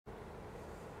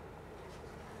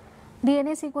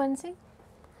DNA sequencing.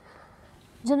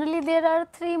 Generally, there are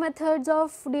three methods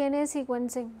of DNA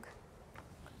sequencing.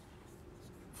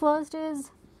 First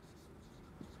is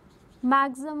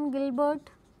Maxam-Gilbert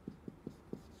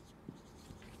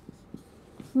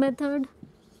method.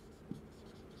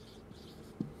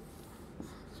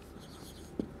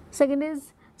 Second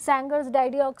is Sanger's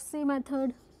dideoxy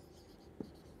method.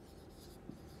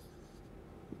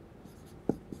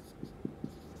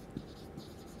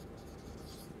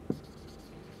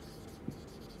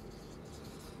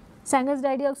 Sanger's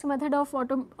dideoxy method of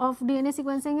DNA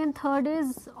sequencing, and third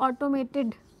is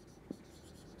automated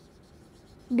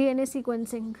DNA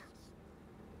sequencing.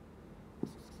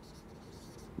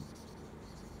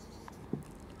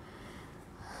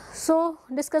 So,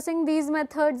 discussing these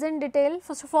methods in detail,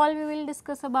 first of all we will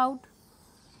discuss about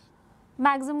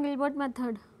Maxam-Gilbert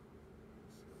method.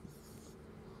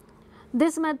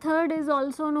 This method is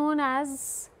also known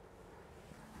as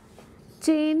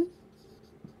chain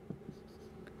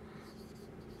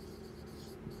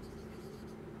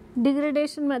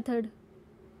degradation method.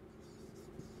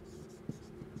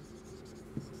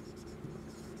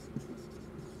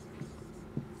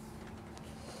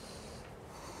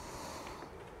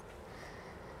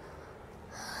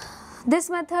 This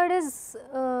method is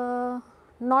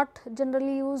not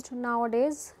generally used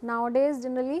nowadays. Nowadays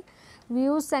generally we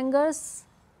use Sanger's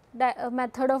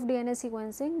method of DNA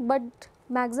sequencing, but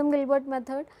Maxam-Gilbert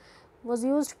method was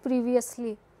used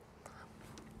previously.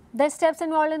 The steps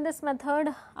involved in this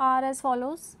method are as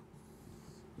follows.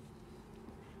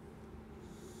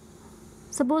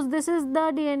 Suppose this is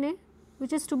the DNA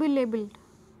which is to be labeled,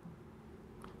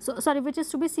 which is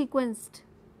to be sequenced.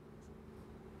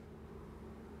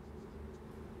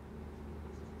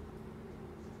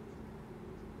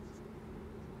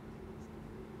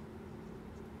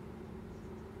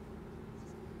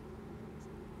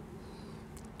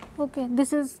 Okay,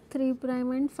 this is 3'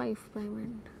 and 5'.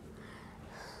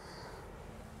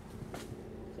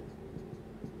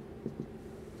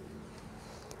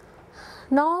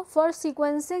 Now, for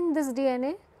sequencing this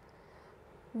DNA,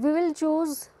 we will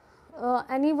choose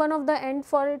any one of the end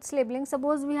for its labeling.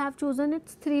 Suppose we have chosen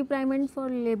its 3' end for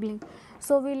labeling.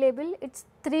 So, we label its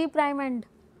 3' end.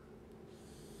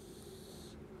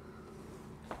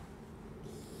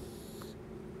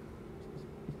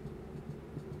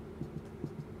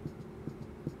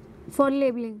 For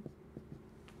labeling.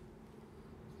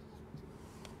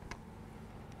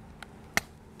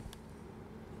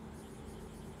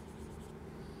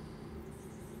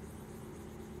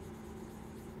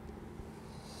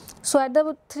 So, at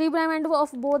the 3' end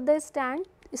of both the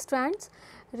strands,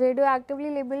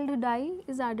 radioactively labeled dye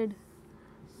is added.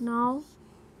 Now,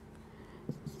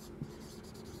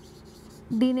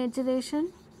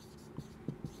 denaturation,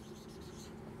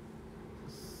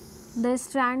 the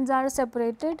strands are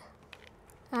separated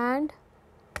and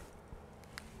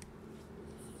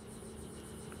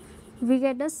we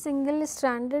get a single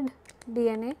stranded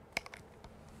DNA.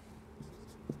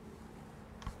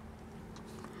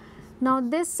 Now,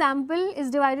 this sample is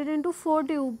divided into 4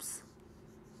 tubes,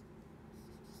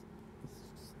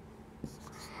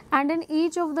 and in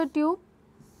each of the tube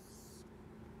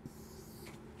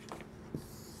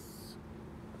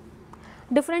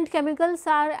different chemicals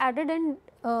are added in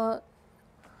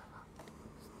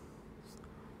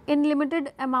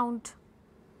limited amount.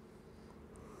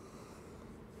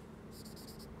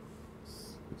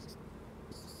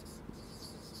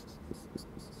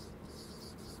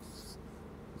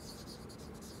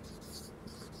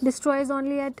 Destroys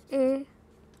only at A,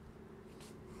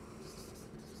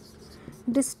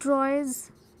 destroys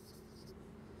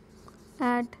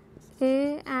at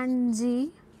A and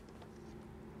G,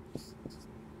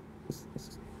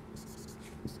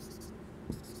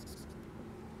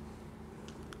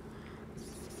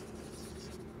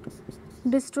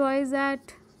 destroys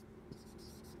at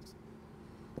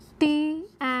T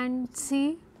and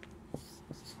C,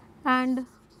 and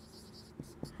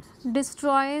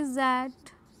destroys at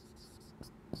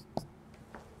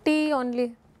T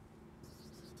only.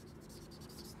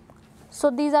 So,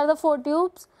 these are the 4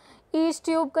 tubes. Each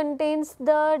tube contains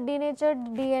the denatured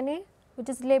DNA which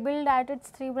is labeled at its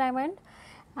 3' end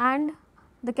and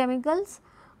the chemicals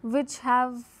which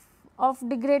have of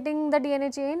degrading the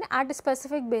DNA chain at a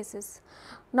specific basis.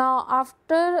 Now,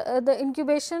 after the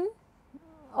incubation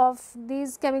of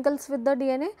these chemicals with the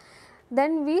DNA,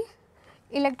 then we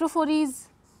electrophorese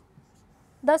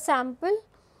the sample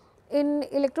in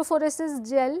electrophoresis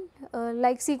gel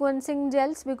like sequencing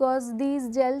gels, because these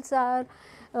gels are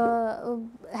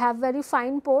have very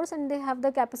fine pores and they have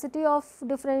the capacity of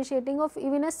differentiating of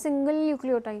even a single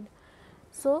nucleotide.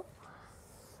 So,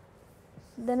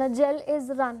 then a gel is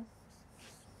run.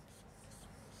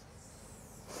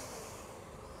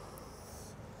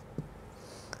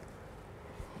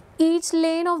 Each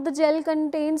lane of the gel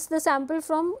contains the sample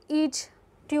from each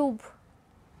tube.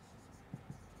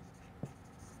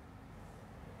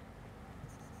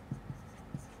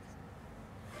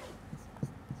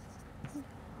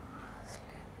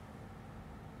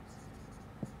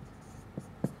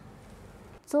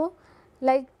 So,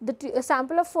 like the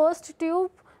sample of first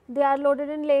tube, they are loaded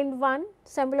in lane 1,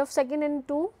 sample of second and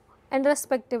 2, and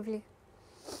respectively.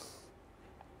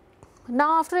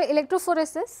 Now, after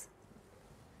electrophoresis,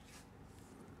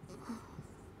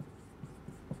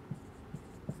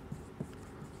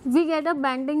 we get a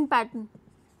banding pattern.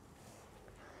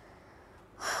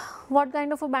 What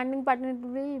kind of a banding pattern it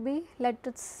will be? Let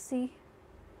us see.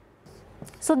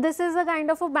 So, this is a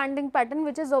kind of a banding pattern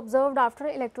which is observed after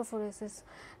electrophoresis.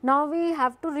 Now, we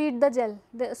have to read the gel,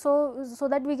 so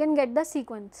that we can get the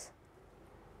sequence.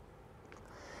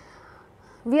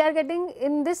 We are getting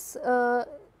in this,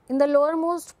 in the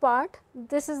lowermost part,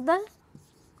 this is the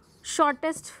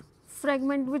shortest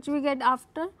fragment which we get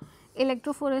after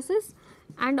electrophoresis,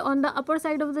 and on the upper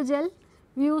side of the gel,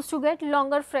 we used to get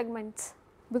longer fragments,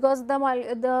 because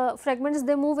the fragments,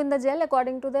 they move in the gel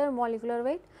according to their molecular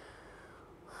weight.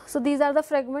 So, these are the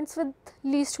fragments with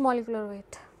least molecular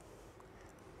weight.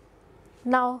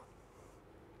 Now,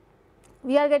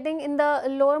 we are getting in the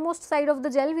lowermost side of the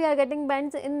gel, we are getting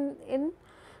bands in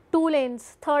 2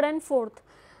 lanes, third and fourth.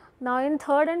 Now, in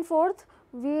third and fourth,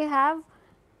 we have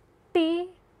T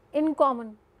in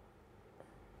common.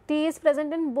 T is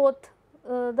present in both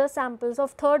the samples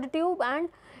of third tube and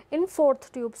in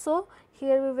fourth tube. So,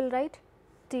 here we will write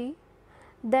T.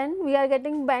 Then we are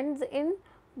getting bands in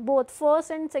both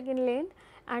first and second lane,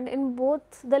 and in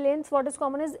both the lanes what is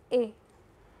common is A.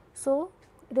 So,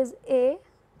 it is A.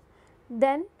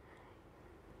 Then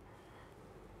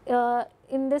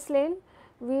in this lane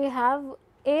we have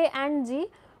A and G,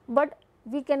 but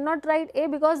we cannot write A,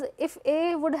 because if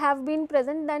A would have been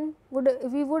present, then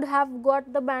we would have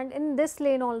got the band in this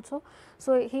lane also.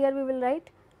 So, here we will write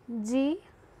G,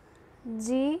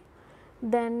 G,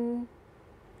 then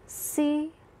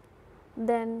C,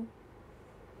 then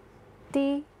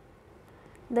T,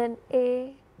 then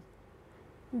A,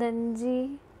 then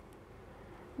G,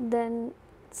 then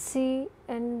C,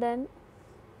 and then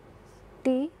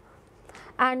T,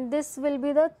 and this will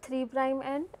be the 3'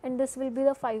 end and this will be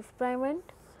the 5' end,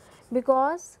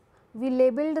 because we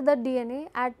labeled the DNA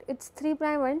at its 3'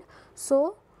 end.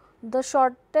 So, the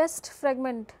shortest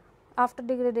fragment after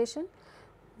degradation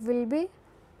will be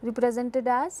represented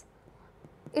as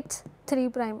its 3'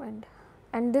 end,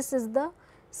 and this is the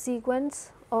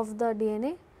sequence of the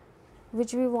DNA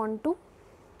which we want to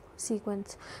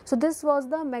sequence. So, this was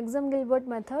the Maxam-Gilbert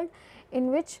method,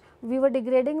 in which we were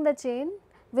degrading the chain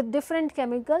with different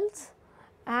chemicals,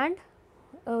 and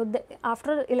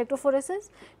after electrophoresis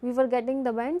we were getting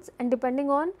the bands, and depending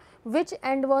on which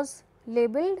end was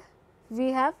labeled,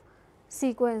 we have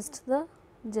sequenced the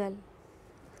gel.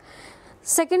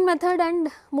 Second method and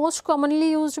most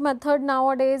commonly used method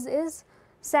nowadays is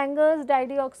Sanger's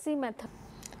dideoxy method.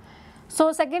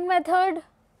 So, second method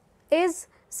is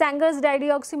Sanger's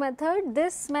dideoxy method.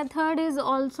 This method is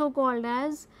also called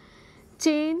as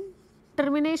chain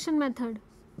termination method.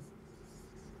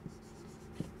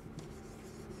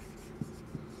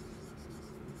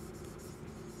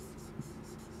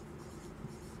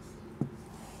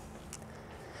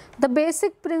 The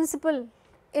basic principle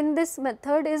in this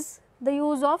method is the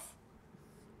use of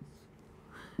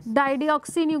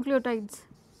dideoxynucleotides.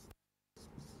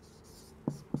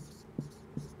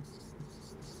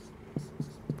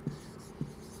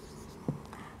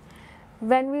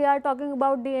 When we are talking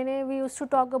about DNA, we used to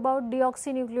talk about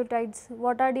deoxynucleotides.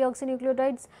 What are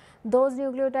deoxynucleotides? Those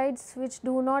nucleotides which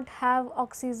do not have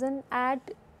oxygen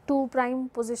at 2'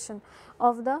 position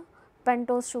of the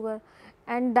pentose sugar,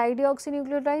 and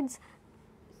dideoxynucleotides,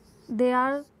 they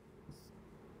are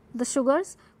the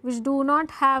sugars which do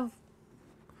not have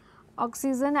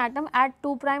oxygen atom at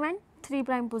 2' and 3'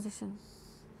 position.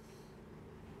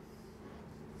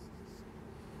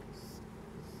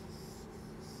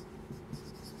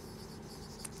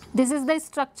 This is the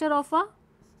structure of a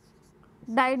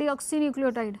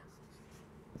dideoxynucleotide.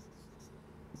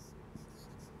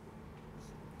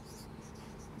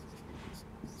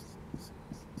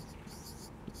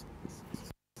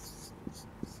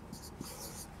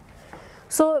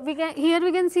 So, here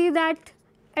we can see that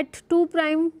at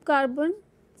 2' carbon,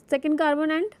 second carbon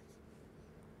and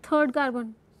third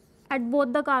carbon, at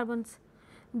both the carbons,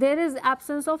 there is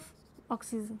absence of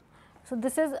oxygen. So,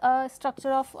 this is a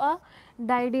structure of a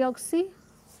dideoxynucleotide.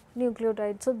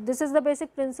 nucleotide. So this is the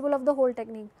basic principle of the whole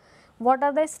technique. What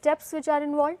are the steps which are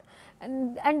involved,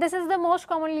 and this is the most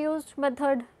commonly used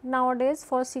method nowadays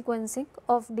for sequencing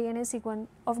of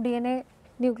DNA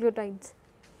nucleotides.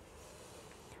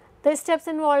 The steps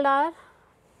involved are,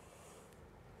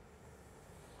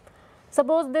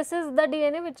 suppose this is the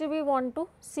DNA which we want to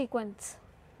sequence.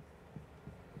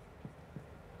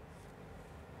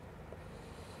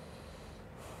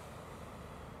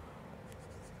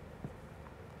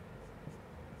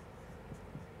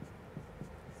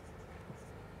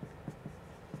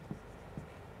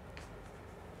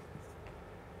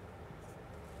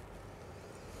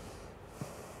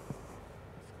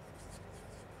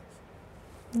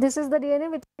 This is the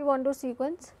DNA which we want to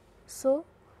sequence. So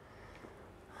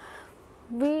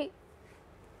we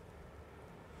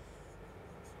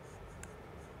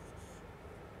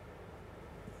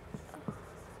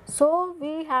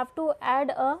have to add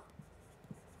a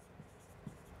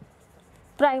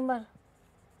primer,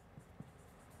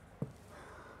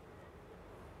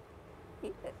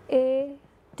 A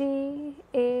T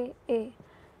A A.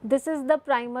 This is the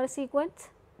primer sequence,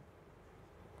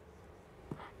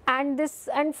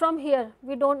 and from here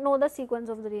we don't know the sequence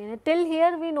of the DNA. Till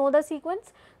here we know the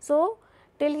sequence. So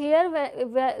till here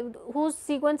whose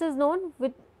sequence is known,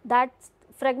 with that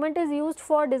fragment is used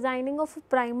for designing of a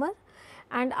primer,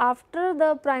 and after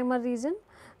the primer region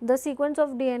the sequence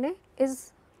of DNA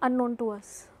is unknown to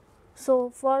us. So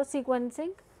for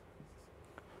sequencing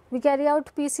we carry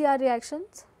out PCR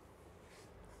reactions,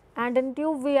 and in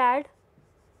tube we add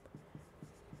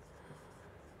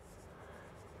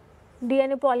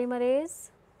DNA polymerase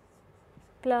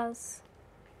plus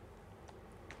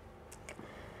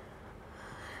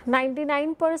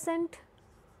 99%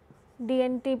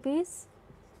 DNTPs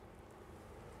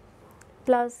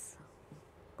plus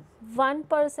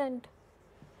 1%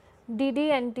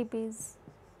 DDNTPs,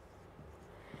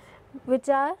 which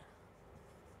are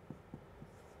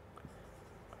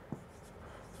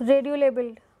radio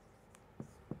labeled.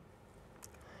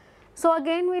 So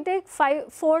again we take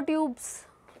 4 tubes,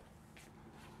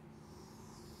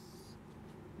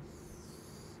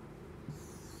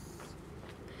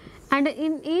 and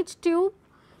in each tube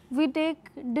we take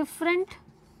different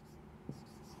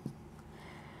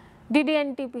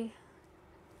DDNTP.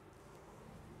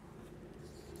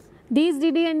 These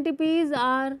DDNTPs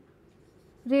are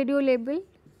radio labeled.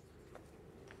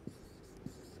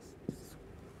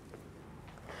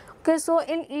 Okay, so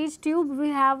in each tube we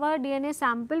have a DNA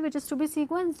sample which is to be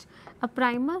sequenced, a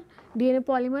primer, DNA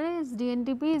polymerase,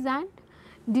 DNTPs and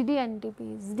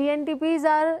DDNTPs. DNTPs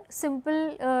are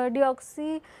simple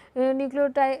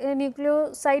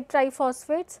nucleoside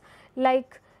triphosphates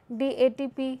like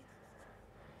DATP,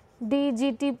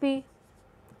 DGTP,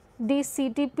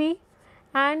 DCTP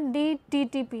and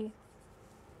DTTP.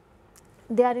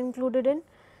 They are included in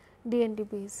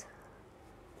DNTPs.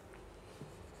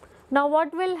 Now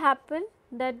what will happen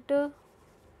that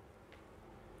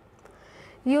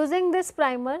using this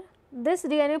primer, this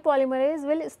DNA polymerase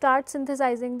will start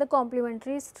synthesizing the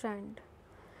complementary strand.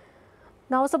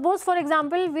 Now suppose for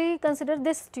example we consider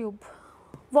this tube.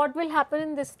 What will happen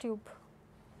in this tube?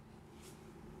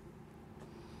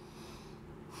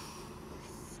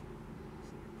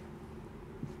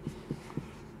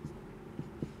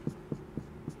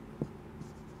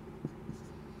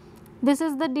 This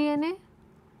is the DNA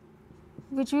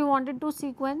which we wanted to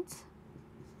sequence,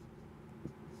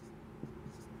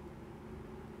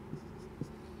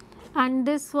 and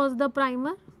this was the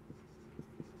primer.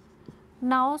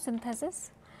 Now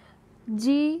synthesis,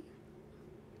 G,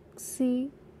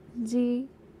 C, G.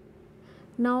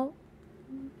 Now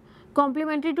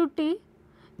complementary to T,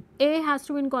 A has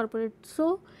to be incorporated.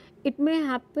 So it may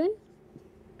happen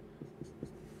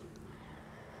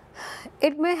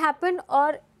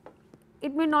or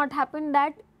it may not happen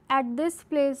that at this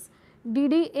place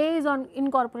DDA is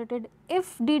incorporated.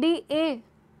 If DDA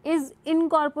is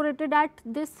incorporated at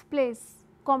this place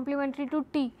complementary to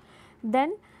T,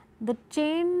 then the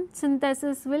chain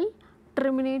synthesis will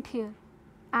terminate here,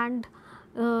 and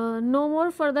no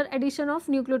more further addition of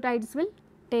nucleotides will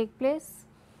take place.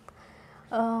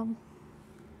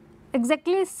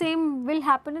 Exactly same will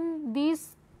happen in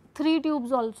these 3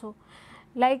 tubes also.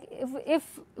 Like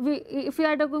if we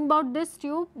are talking about this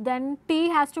tube, then T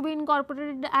has to be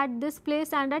incorporated at this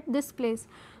place and at this place.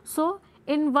 So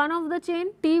in one of the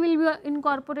chain T will be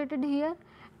incorporated here,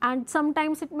 and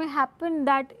sometimes it may happen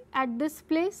that at this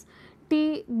place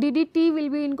DDT will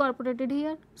be incorporated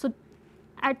here. So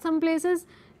at some places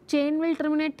chain will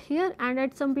terminate here, and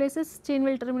at some places chain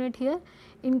will terminate here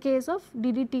in case of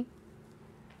DDT.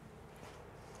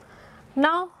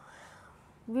 Now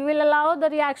we will allow the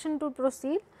reaction to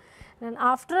proceed, and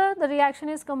after the reaction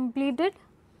is completed,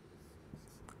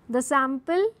 the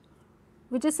sample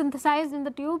which is synthesized in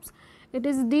the tubes, it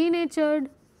is denatured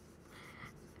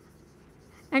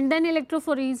and then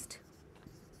electrophoresed.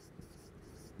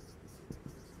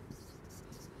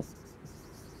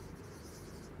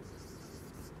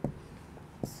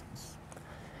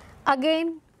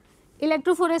 Again,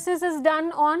 electrophoresis is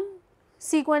done on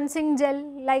sequencing gel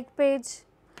like page.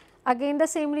 Again the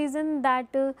same reason that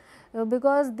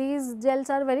because these gels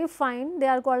are very fine, they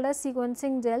are called as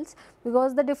sequencing gels,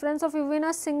 because the difference of even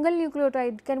a single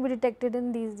nucleotide can be detected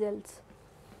in these gels.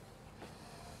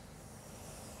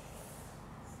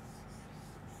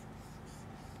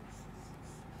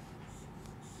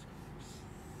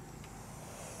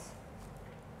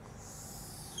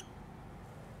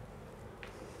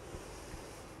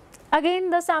 Again,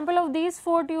 the sample of these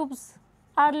 4 tubes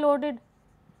are loaded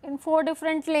in 4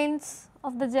 different lanes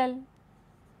of the gel.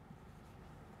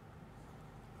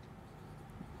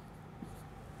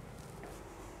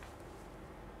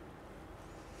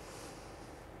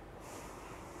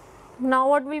 Now,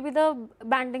 what will be the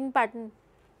banding pattern?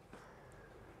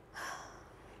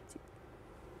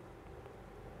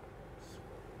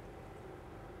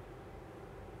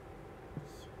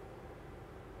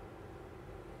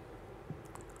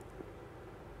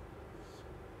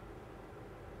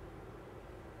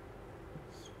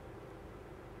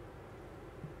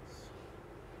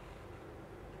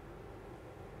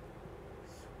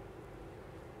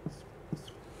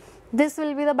 This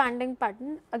will be the banding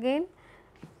pattern. Again,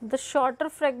 the shorter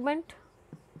fragment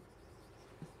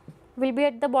will be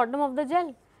at the bottom of the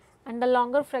gel and the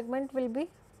longer fragment will be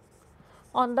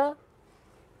on the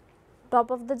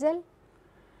top of the gel.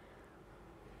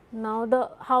 Now,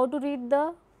 how to read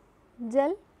the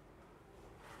gel?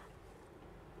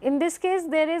 In this case,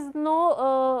 there is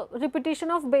no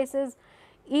repetition of bases.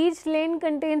 Each lane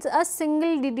contains a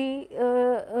single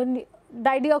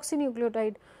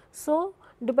dideoxynucleotide. So,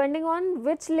 depending on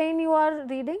which lane you are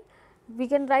reading, we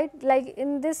can write like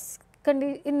in this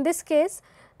case,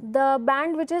 the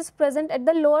band which is present at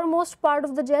the lowermost part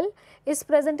of the gel is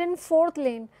present in 4th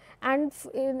lane, and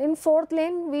in 4th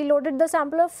lane we loaded the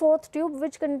sample of 4th tube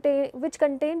which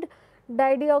contained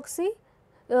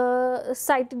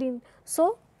dideoxycytidine.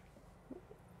 So,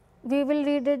 we will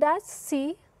read it as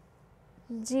C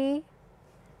G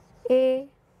A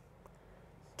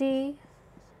T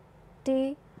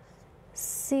T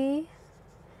C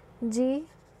G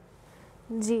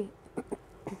G.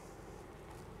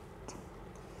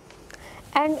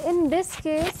 And in this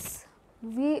case,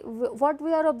 what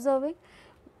we are observing,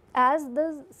 as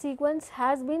the sequence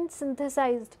has been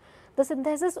synthesized, the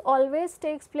synthesis always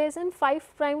takes place in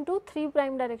 5' to 3'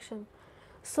 direction.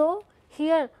 So,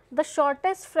 here the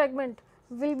shortest fragment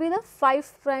will be the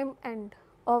 5' end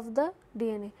of the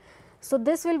DNA. So,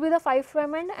 this will be the 5'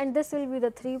 end and this will be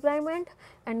the 3' end,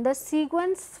 and the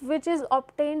sequence which is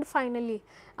obtained finally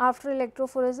after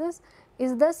electrophoresis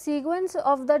is the sequence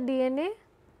of the DNA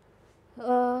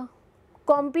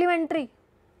complementary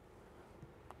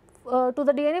to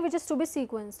the DNA which is to be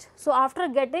sequenced. So, after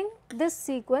getting this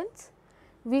sequence,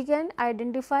 we can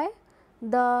identify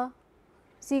the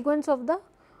sequence of the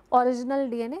original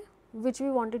DNA which we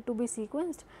wanted to be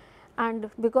sequenced, and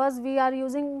because we are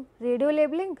using radio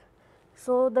labeling,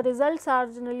 so the results are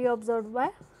generally observed by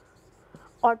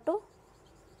auto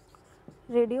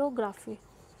radiography.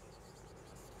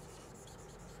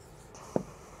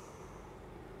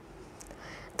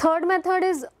 Third method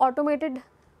is automated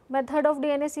method of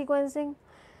DNA sequencing.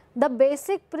 The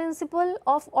basic principle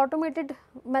of automated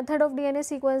method of DNA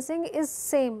sequencing is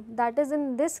same, that is,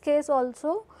 in this case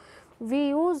also we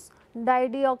use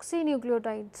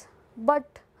dideoxynucleotides,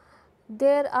 but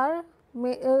there are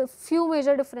few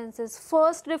major differences.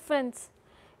 First difference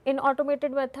in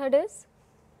automated method is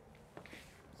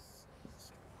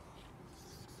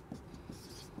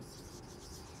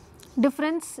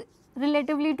difference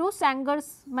relatively to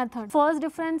Sanger's method. First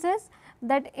difference is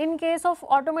that in case of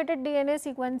automated DNA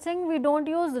sequencing, we do not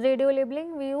use radio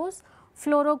labeling, we use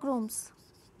fluorochromes.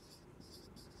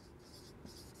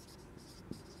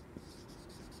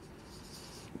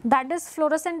 That is,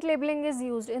 fluorescent labeling is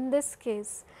used in this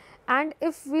case, and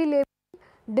if we label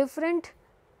different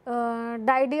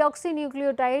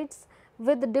dideoxynucleotides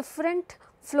with different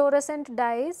fluorescent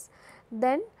dyes,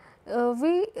 then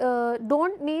we do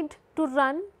not need to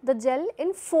run the gel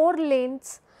in 4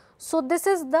 lanes. So, this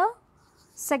is the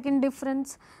second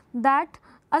difference, that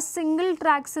a single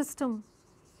track system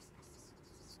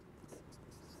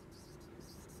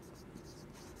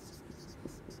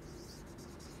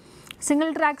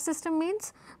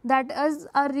means that is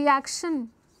a reaction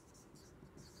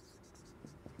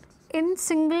in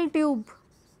single tube,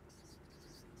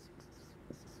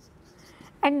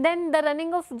 and then the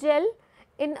running of gel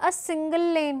in a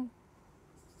single lane.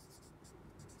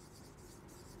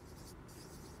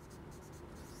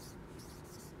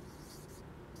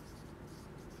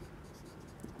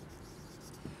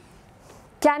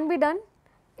 Can be done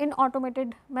in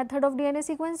automated method of DNA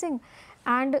sequencing,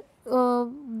 and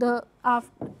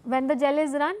when the gel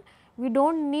is run, we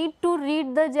don't need to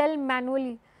read the gel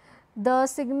manually. The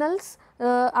signals,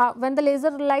 when the laser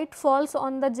light falls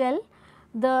on the gel,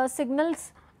 the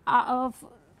signals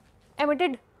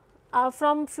emitted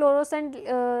from fluorescent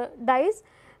dyes,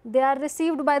 they are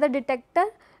received by the detector,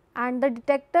 and the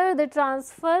detector, they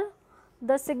transfer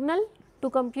the signal to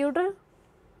computer.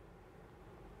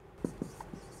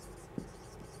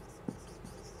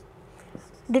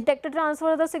 Detector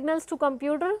transfer the signals to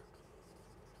computer,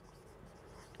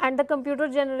 and the computer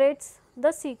generates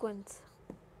the sequence.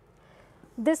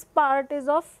 This part is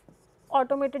of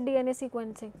automated DNA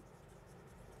sequencing.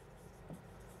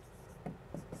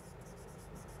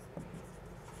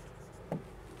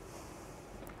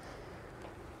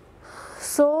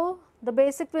 So, the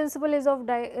basic principle is of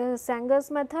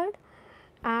Sanger's method,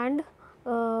 and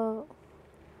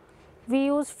we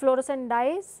use fluorescent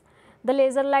dyes. The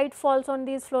laser light falls on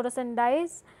these fluorescent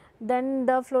dyes, then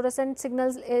the fluorescent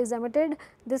signals is emitted.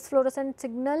 This fluorescent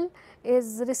signal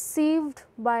is received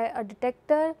by a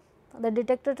detector. The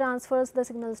detector transfers the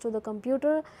signals to the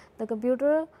computer. The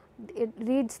computer, it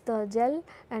reads the gel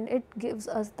and it gives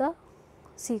us the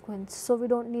sequence. So, we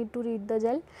do not need to read the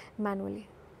gel manually.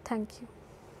 Thank you.